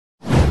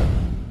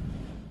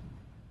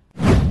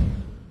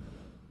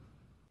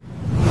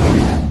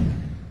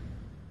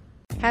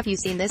Have you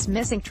seen this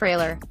missing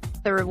trailer?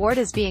 The reward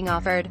is being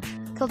offered.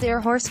 Kildare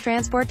Horse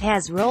Transport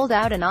has rolled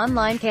out an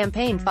online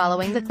campaign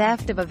following the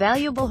theft of a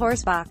valuable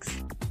horse box.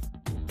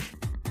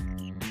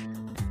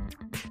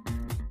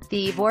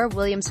 The Ifor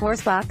Williams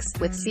horse box,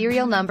 with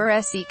serial number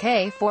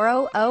SEK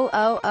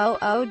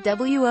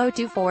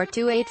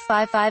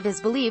 400000W0242855, is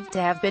believed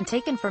to have been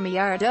taken from a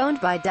yard owned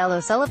by Del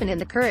O'Sullivan in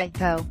the Curragh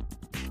Co.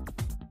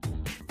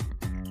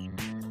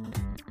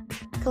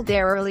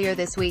 Kildare earlier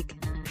this week.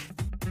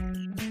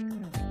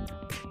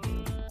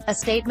 A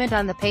statement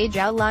on the page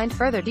outlined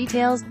further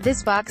details.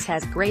 This box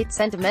has great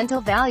sentimental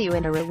value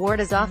and a reward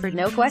is offered,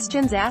 no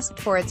questions asked,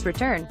 for its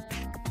return.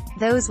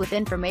 Those with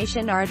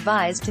information are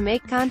advised to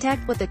make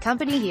contact with the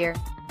company here.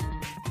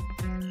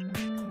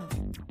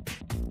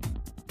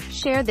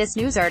 Share this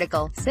news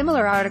article.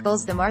 Similar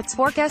articles: the Mart's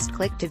forecast.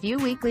 Click to view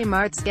weekly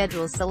Mart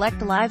schedules. Select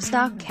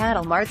livestock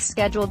cattle Mart's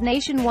scheduled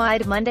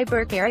nationwide. Monday: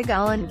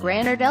 Curragh,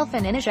 Granard,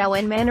 Elphin,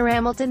 Inishowen, Manor,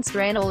 Hamilton,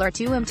 Stranraer,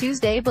 Tuam.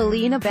 Tuesday: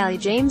 Ballina,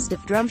 Ballyjames,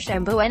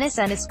 Drumshanbo, Ennis,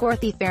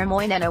 Enniscorthy,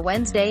 Fairmoyne,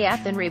 Wednesday: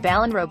 Athenry,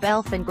 Ballinrobe,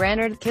 Elphin,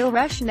 Granard,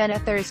 Kilrush, Nenna.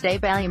 Thursday: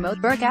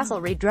 Ballymote, Burcastle,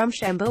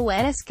 Drumshanbo,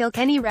 Ennis,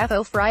 Kilkenny,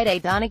 Raphoe. Friday: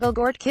 Donegal,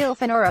 Gort,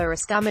 Kilfenora,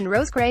 Roscommon,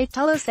 Roscrea,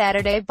 Tullow.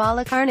 Saturday: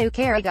 Ballycarnu,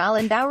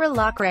 Curragh, Dowra,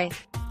 Loughrea,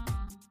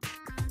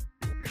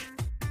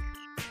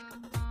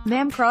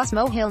 Mamcross,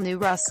 Mohill, New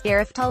Ross,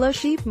 Scariff, Tullow.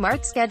 Sheep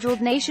Mart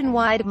scheduled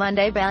nationwide.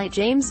 Monday: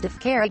 Ballyjames,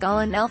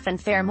 Curragh, Elphin,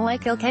 Fairmoy,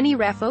 Kilkenny,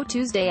 Raphoe.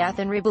 Tuesday: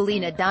 Athenry,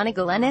 Ballina,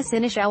 Donegal, Ennis,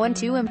 Inishowen,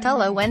 Tuam,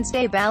 Tullow.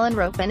 Wednesday: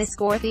 Ballinrobe,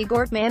 Enniscorthy,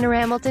 Gort, Manor,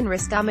 Hamilton,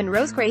 Roscommon,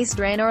 Roscrea,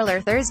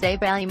 Stranraer. Thursday: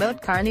 Ballymote,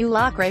 Carnew,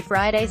 Loughrea.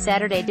 Friday,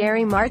 Saturday: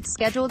 Derry Mart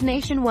scheduled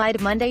nationwide.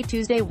 Monday,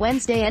 Tuesday,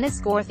 Wednesday: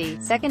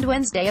 Enniscorthy, second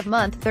Wednesday of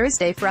month.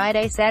 Thursday,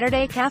 Friday,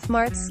 Saturday: Calf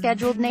Mart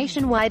scheduled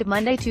nationwide.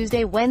 Monday,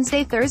 Tuesday,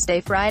 Wednesday, Thursday,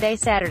 Friday,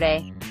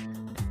 Saturday.